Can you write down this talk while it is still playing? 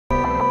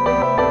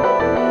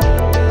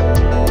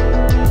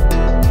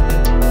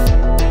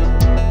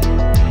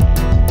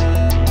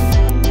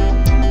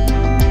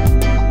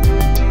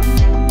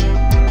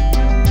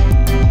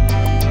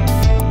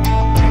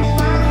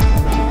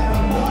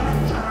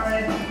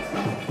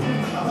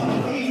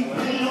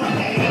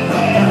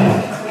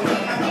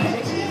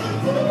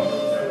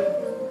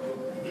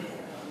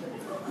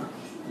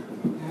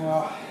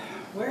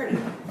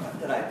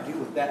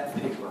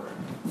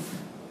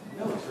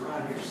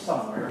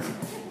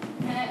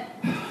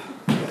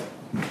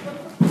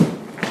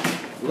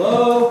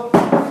Hello?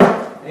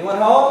 Anyone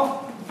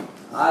home?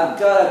 I've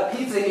got a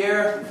pizza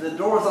here. The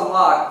door's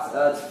unlocked.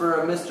 It's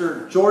for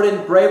Mr.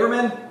 Jordan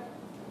Braverman.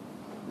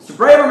 Mr.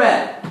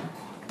 Braverman!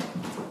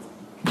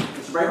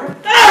 Mr. Braverman?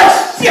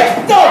 Ah,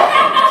 shit! Don't!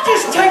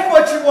 Just take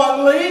what you want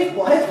and leave.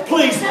 What?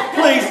 Please,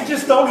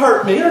 just don't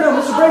hurt me. No,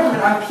 Mr.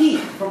 Braverman, I'm Pete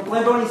from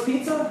Lambonie's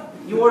Pizza.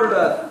 You ordered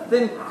a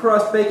thin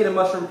crust bacon and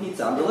mushroom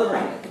pizza. I'm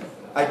delivering it.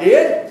 I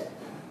did?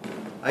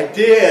 I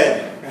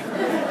did.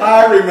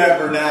 I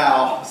remember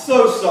now.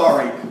 So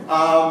sorry.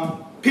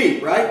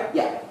 Pete, right?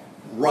 Yeah.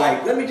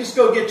 Right. Let me just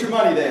go get your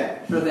money then.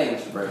 Sure thing,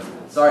 Mr.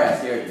 Braverman. Sorry I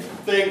scared you.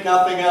 Think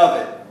nothing of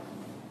it.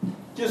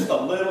 Just a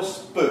little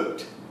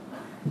spooked.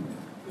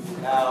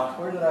 Now,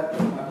 where did I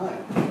put my money?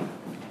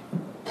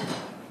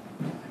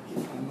 Get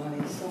my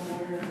money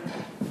somewhere.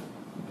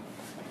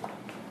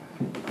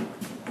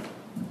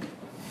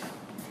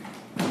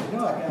 I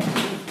know I got it.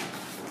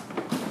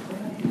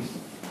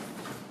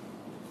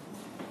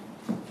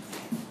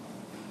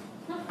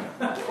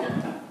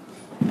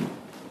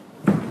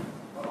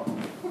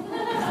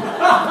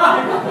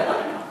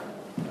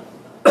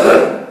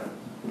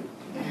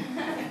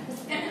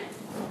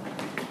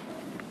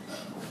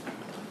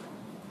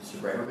 Mr.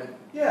 Braverman?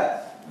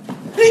 Yes.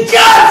 Just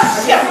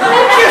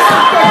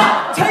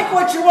take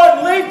what you want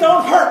and leave.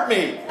 Don't hurt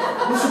me.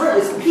 Mr. Braverman,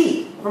 it's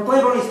Pete from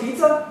Lambonie's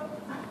Pizza.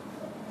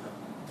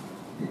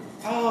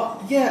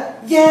 Oh,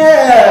 yeah.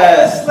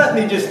 Yes. Let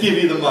me just give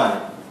you the money.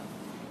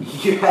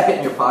 You had it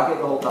in your pocket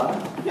the whole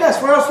time?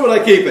 Yes, where else would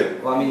I keep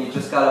it? Well, I mean, you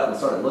just got up and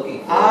started looking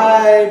for it.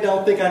 I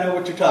don't think I know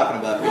what you're talking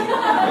about, Pete.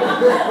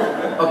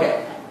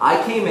 Okay,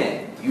 I came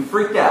in. You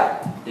freaked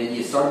out. Then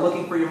you started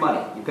looking for your money.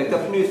 You picked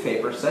up your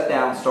newspaper, sat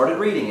down, started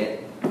reading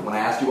it. When I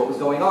asked you what was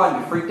going on,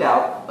 you freaked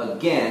out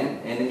again,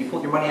 and then you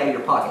pulled your money out of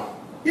your pocket.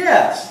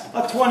 Yes,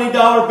 a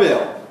 $20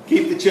 bill.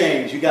 Keep the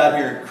change. You got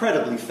here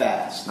incredibly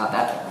fast. Not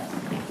that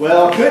fast.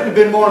 Well, it couldn't have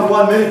been more than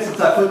 1 minute since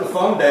I put the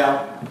phone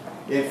down.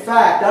 In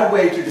fact, I'd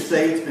wager to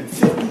say it's been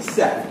 50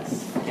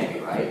 seconds. Can't be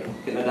right.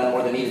 Couldn't have done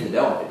more than needed to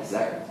dough in 50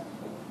 seconds.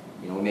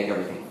 You know, we make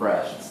everything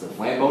fresh. It's the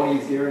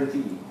Lambonie's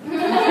guarantee.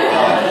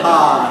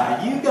 Aha,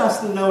 you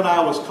must have known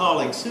I was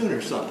calling soon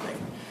or something.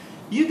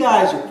 You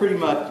guys are pretty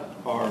much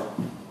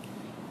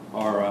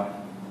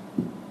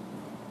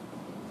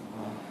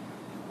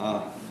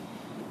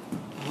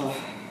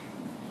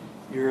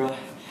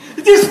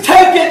just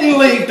take it and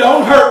leave.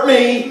 Don't hurt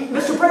me.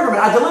 Mr. Braverman,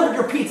 I delivered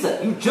your pizza.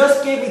 You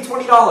just gave me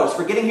 $20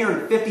 for getting here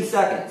in 50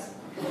 seconds.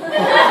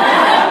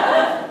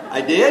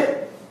 I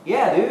did?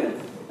 Yeah, dude.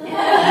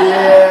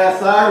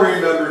 Yes, I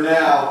remember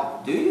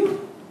now. Do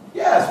you?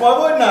 Yes, why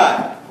wouldn't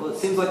I? Well, it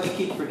seems like you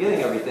keep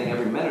forgetting everything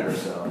every minute or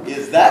so.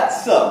 Is that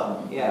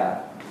so?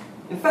 Yeah.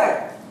 In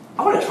fact,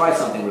 I want to try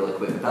something really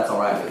quick, if that's all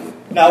right with you.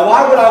 Now,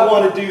 why would I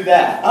want to do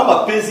that? I'm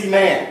a busy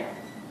man.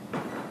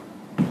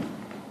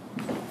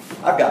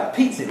 I've got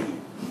pizza to eat.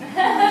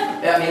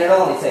 I mean,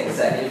 it'll only take a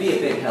second. It'd be a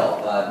big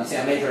help. You see,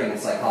 I'm majoring in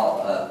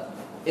psychology.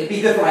 It'd be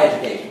good for my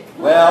education.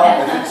 Well,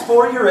 if it's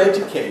for your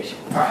education.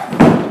 All right.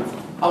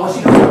 I want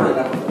you to remember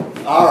the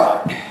number. All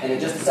right. And in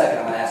just a second,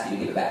 I'm going to ask you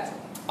to give it back to me.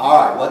 All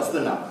right, what's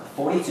the number?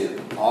 42.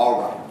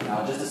 All right.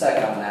 Now, in just a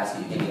second, I'm going to ask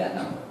you to give me that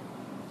number.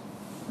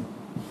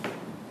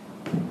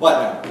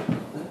 What number?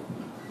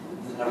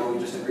 The number we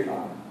just agreed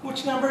on.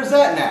 Which number is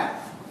that now?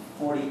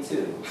 42.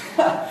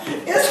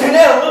 Isn't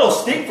that a little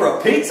steep for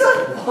a pizza?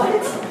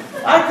 What?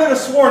 I could have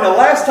sworn the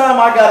last time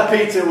I got a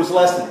pizza it was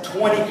less than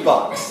 20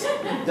 bucks.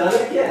 Done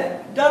it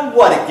again. Done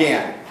what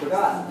again?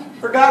 Forgotten.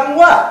 Forgotten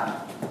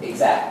what?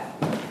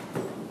 Exactly.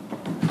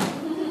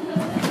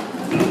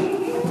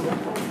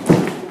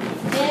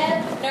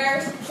 Deb,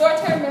 nurse,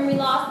 short-term memory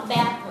loss,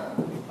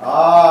 bathroom.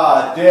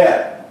 Ah,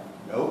 Deb.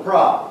 No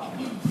problem.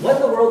 What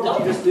in the world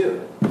did you just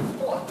do?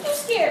 Oh, you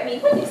scared me.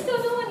 What are you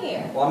still doing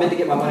here? Well, I meant to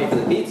get my money for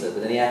the pizza,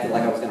 but then he acted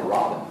like I was going to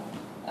rob him.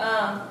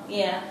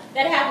 Yeah.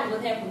 That happens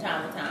with him from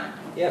time to time.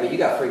 Yeah, but you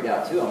got freaked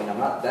out too. I mean, I'm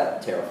not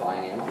that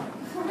terrifying animal.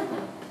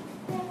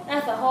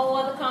 That's a whole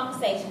other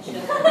conversation,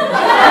 sugar.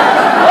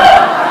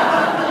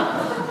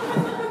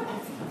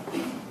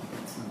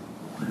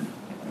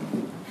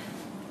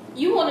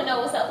 You want to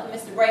know what's up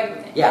with Mr.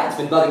 Braverman? Yeah, it's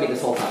been bugging me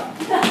this whole time.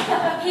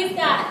 He's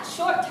got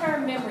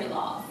short-term memory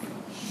loss.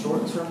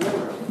 Short-term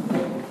memory.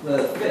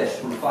 The fish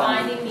from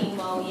Finding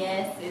Nemo,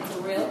 yes, it's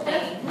a real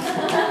thing.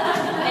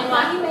 And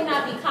while he may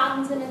not be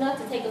cognizant enough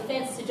to take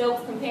offense to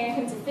jokes comparing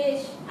him to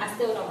fish, I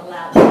still don't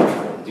allow it.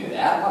 Don't do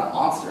that. I'm not a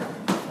monster.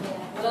 Yeah,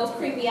 well, those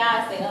creepy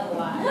eyes say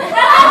otherwise. Is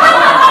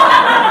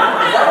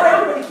that why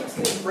everybody keeps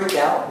getting freaked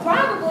out?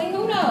 Probably,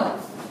 who knows?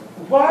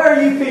 Why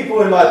are you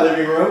people in my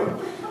living room?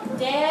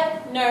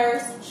 Deb,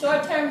 nurse,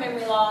 short-term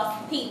memory loss,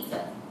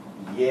 pizza.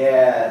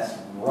 Yes,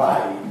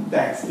 right.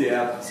 Thanks,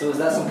 Deb. So is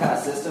that some kind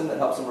of system that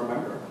helps him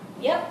remember?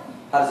 Yep,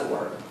 How does it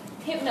work?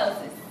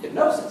 hypnosis.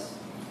 Hypnosis.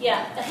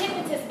 Yeah, a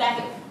hypnotist back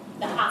at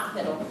the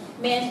hospital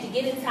managed to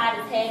get inside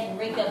his head and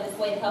rig up this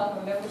way to help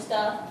him remember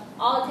stuff.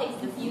 All it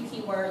takes is a few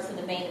key words to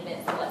the main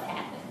events of what's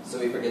happened. So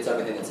he forgets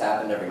everything that's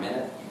happened every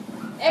minute?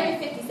 Every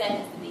 50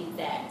 seconds to be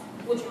exact,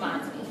 which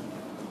reminds me.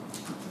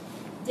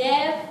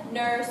 Deb,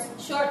 nurse,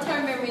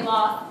 short-term memory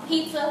loss,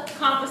 pizza,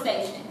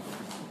 conversation.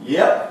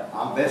 Yep,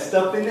 I'm messed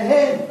up in the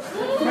head.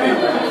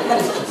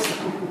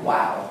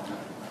 Wow.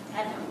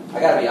 I know. I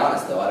gotta be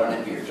honest though, I don't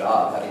envy your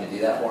job, having to do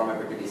that for him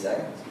every 50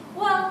 seconds.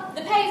 Well,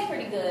 the pay is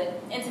pretty good,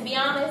 and to be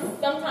honest,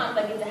 sometimes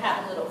I get to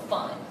have a little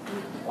fun.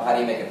 Well, how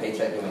do you make a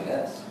paycheck doing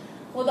this?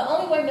 Well, the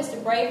only way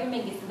Mr.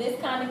 Braverman gets this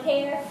kind of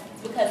care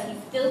is because he's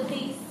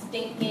filthy,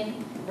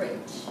 stinking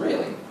rich.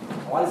 Really?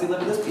 Why does he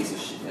live in this piece of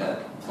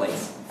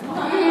place?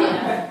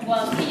 Yeah.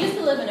 Well, he used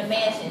to live in a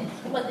mansion,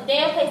 but the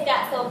damn place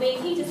got so big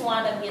he just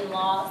wound up getting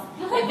lost.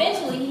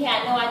 Eventually, he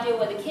had no idea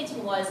where the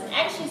kitchen was and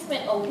actually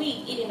spent a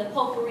week eating the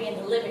potpourri in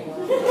the living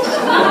room.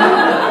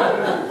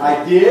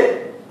 I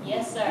did?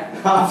 Yes,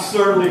 sir. I'm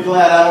certainly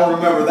glad I don't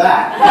remember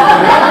that.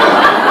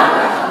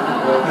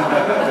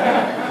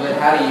 But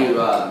how do you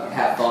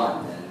have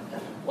fun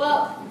then?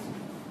 Well,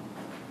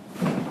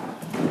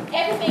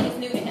 everything is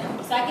new to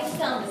him, so I get to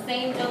tell him the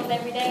same jokes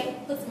every day,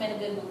 puts him in a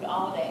good mood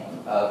all day.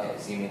 Okay,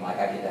 so you mean like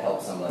I get to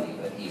help somebody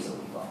but easily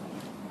fun?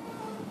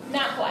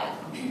 Not quite.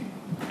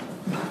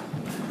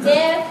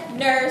 Dev,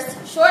 nurse,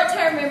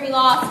 short-term memory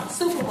loss,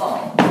 Super Bowl.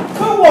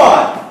 Who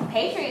won?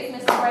 Patriots,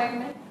 Mr.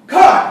 Braverman.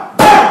 God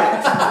damn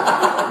it!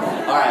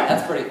 Alright,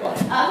 that's pretty fun.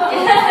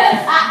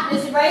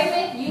 Mr.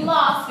 Braverman, you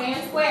lost fair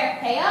and square.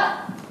 Pay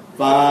up.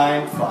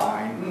 Fine,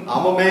 fine.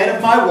 I'm a man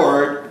of my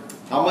word.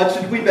 How much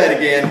did we bet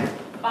again?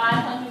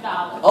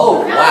 $500.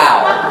 Oh,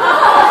 wow.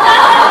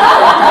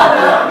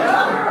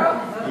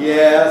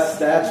 Yes,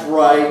 that's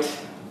right.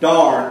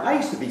 Darn, I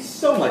used to be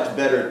so much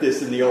better at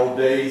this in the old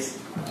days.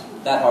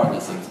 That hardly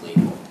seems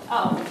legal.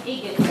 Oh,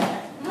 it gets better.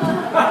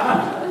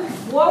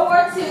 World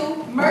War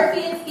II,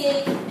 Murphy and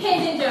Skid,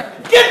 pinned in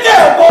Germany. Get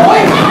there, boy!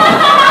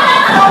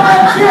 All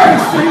that cheering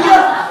to you!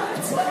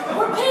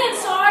 We're pinned,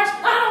 Sarge.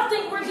 I don't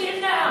think we're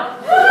getting out.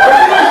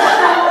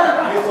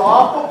 It's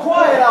awful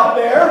quiet out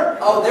there.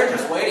 Oh, they're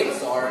just waiting,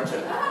 Sarge.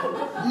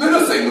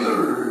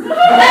 Menacingly.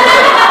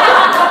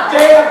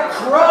 Damn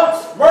crooks!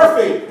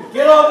 Murphy,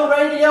 get on the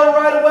radio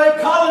right away.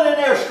 Call it an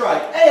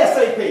airstrike.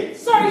 ASAP.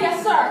 Sir,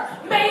 yes, sir.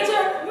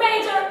 Major,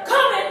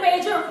 come in,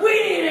 Major. We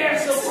need air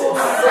support.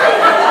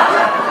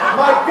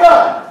 My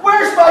gun.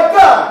 Where's my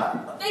gun?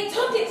 They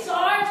took it,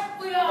 Sarge.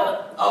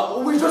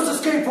 We just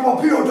escaped from a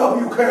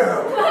POW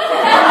camp.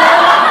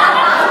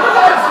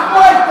 That's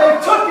right. They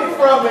took it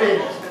from me.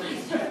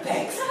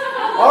 Thanks.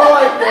 All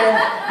right, then.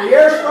 The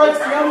airstrike's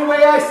the only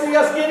way I see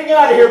us getting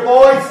out of here,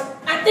 boys.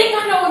 I think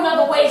I know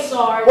another way,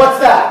 Sarge. What's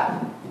that?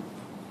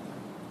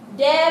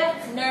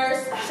 Deb,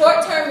 nurse,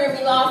 short-term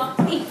memory loss,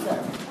 pizza.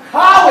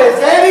 How is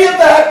any of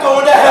that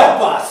going to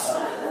help us?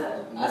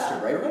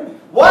 Mr. Braverman?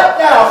 What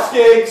now,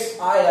 Skiggs?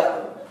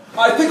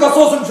 I think I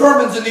saw some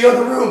Germans in the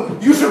other room.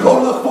 You should go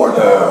look for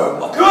them.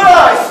 Good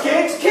eye,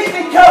 Skiggs. Keep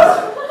me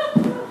covered.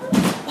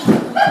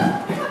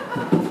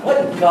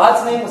 What in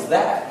God's name was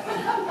that?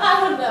 I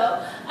don't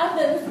know. I've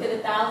done this bit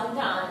 1,000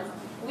 times.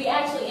 We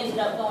actually ended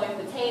up throwing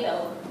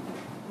potato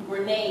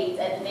grenades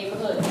at the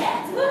neighborhood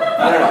cats. No.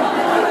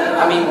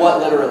 I mean, what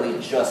literally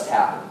just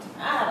happened?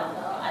 I don't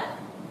know.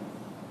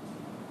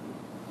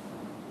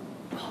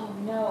 Oh,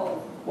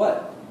 no.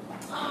 What?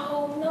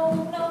 Oh, no.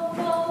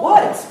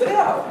 What? Spit it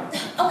out.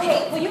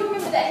 Okay, well, you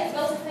remember that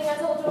hypnosis thing I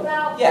told you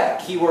about? Yeah,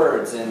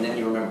 keywords, and then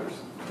he remembers.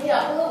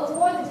 Yeah, well, it was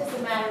more than just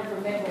a matter of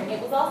remembering.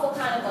 It was also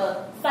kind of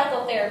a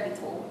psychotherapy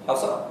tool. How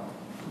so?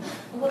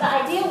 Well, the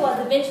idea was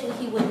eventually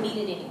he wouldn't need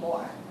it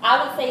anymore.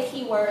 I would say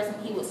keywords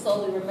and he would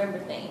slowly remember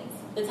things.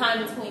 The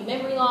time between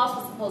memory loss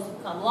was supposed to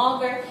become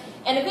longer,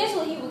 and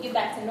eventually he would get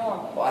back to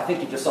normal. Well, I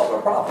think you just solved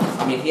our problem.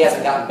 I mean, he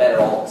hasn't gotten better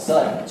all of a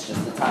sudden. It's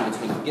just the time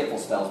between forgetful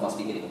spells must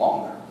be getting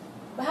longer.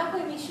 But how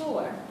could we be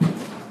sure?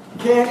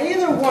 Can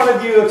either one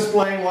of you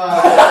explain why I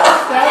was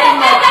stabbing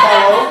my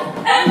pillow?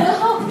 No,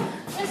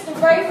 Mr.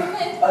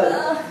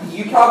 Braverman.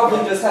 You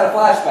probably just had a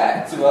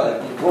flashback to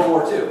World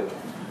War II.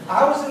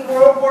 I was in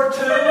World War II.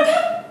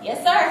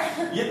 Yes,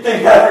 sir. You'd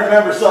think I'd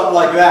remember something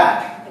like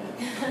that.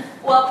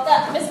 Well,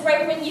 Mr.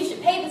 Braverman, you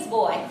should pay this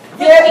boy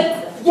for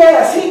Yeah, pizza.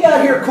 yes, he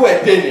got here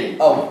quick, didn't he?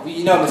 Oh,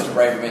 you know, Mr.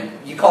 Braverman,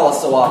 you call us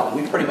so often,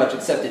 we pretty much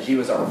accepted you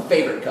as our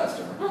favorite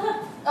customer.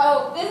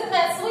 Oh, isn't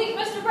that sweet,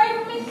 Mr.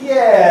 Braverman?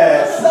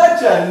 Yes,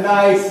 such a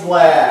nice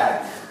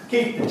lad.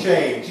 Keep the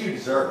change, you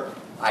deserve it.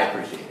 I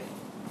appreciate it.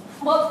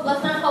 Well,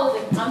 let's not hold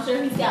it. I'm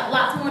sure he's got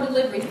lots more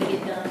deliveries to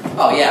get done.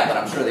 Oh, yeah, but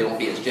I'm sure they won't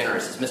be as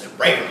generous as Mr.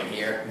 Braverman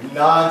here.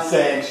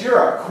 Nonsense. You're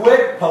a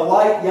quick,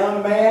 polite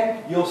young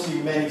man. You'll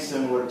see many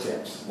similar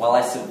tips. While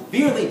I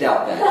severely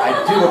doubt that, I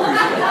do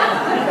appreciate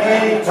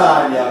it.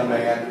 Anytime, young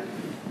man.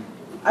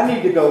 I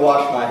need to go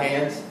wash my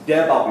hands.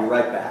 Deb, I'll be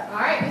right back. All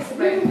right, Mr.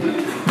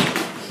 Braverman.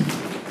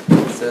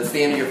 So it's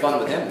the end of your fun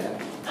with him, then?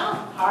 Oh,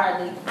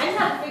 hardly. I just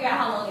have to figure out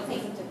how long it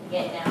takes him to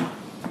forget now.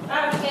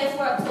 I guess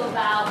we're up to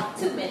about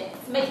 2 minutes.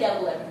 Make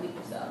double every week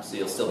or so. So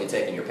you'll still be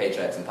taking your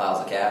paychecks and piles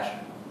of cash?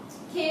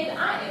 Kid,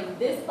 I am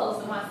this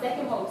close to my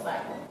second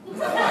motorcycle.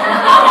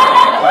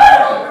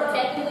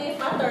 Technically, it's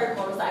my third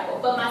motorcycle,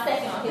 but my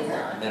second on his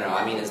time. No,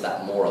 I mean, is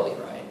that morally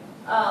right?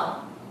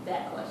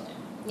 That question.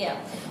 Yeah.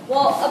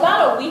 Well,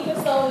 about a week or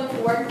so into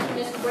working for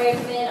Mr.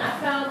 Braverman, I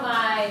found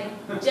my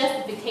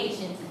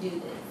justification to do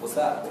this. What's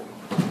that?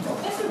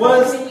 Mr.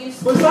 Braverman used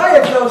to... Was I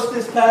a ghost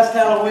this past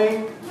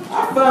Halloween?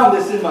 I found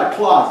this in my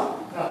closet.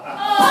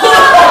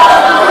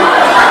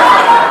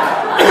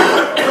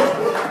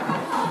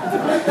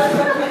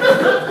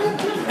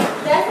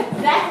 That's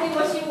exactly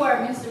what you were,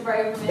 Mr.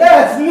 Braverman.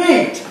 That's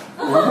neat!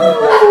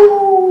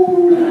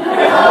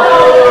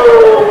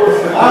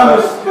 I'm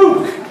a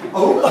spook.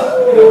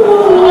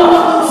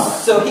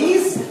 So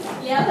he's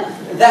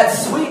Yep. that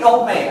sweet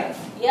old man.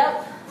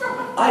 Yep.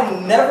 I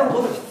never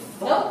would have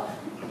thought.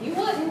 Nope. You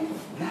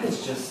wouldn't. That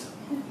is just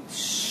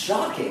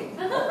shocking.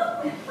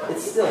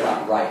 It's still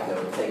not right,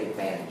 though, to take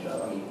advantage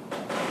of. I mean,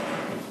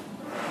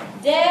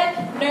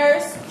 Dead,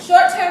 nurse,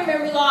 short-term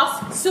memory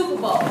loss, Super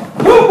Bowl.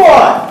 Who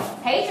won?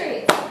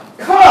 Patriots.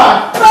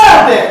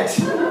 Confound it!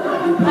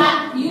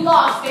 You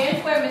lost fair and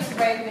square, Mr.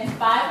 Braverman.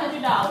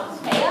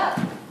 $500. Pay up.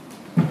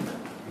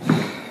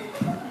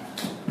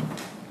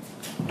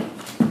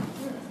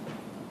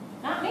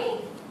 Not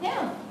me.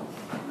 Him.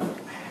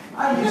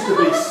 I used to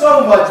be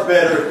so much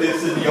better at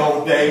this in the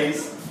old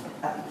days.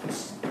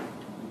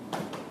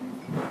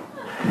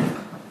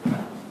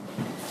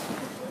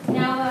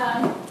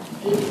 Now,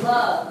 he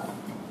loves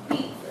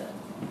pizza.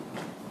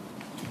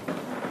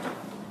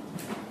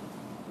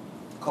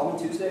 call me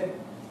Tuesday.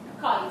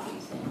 I'll call you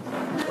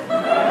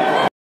Tuesday.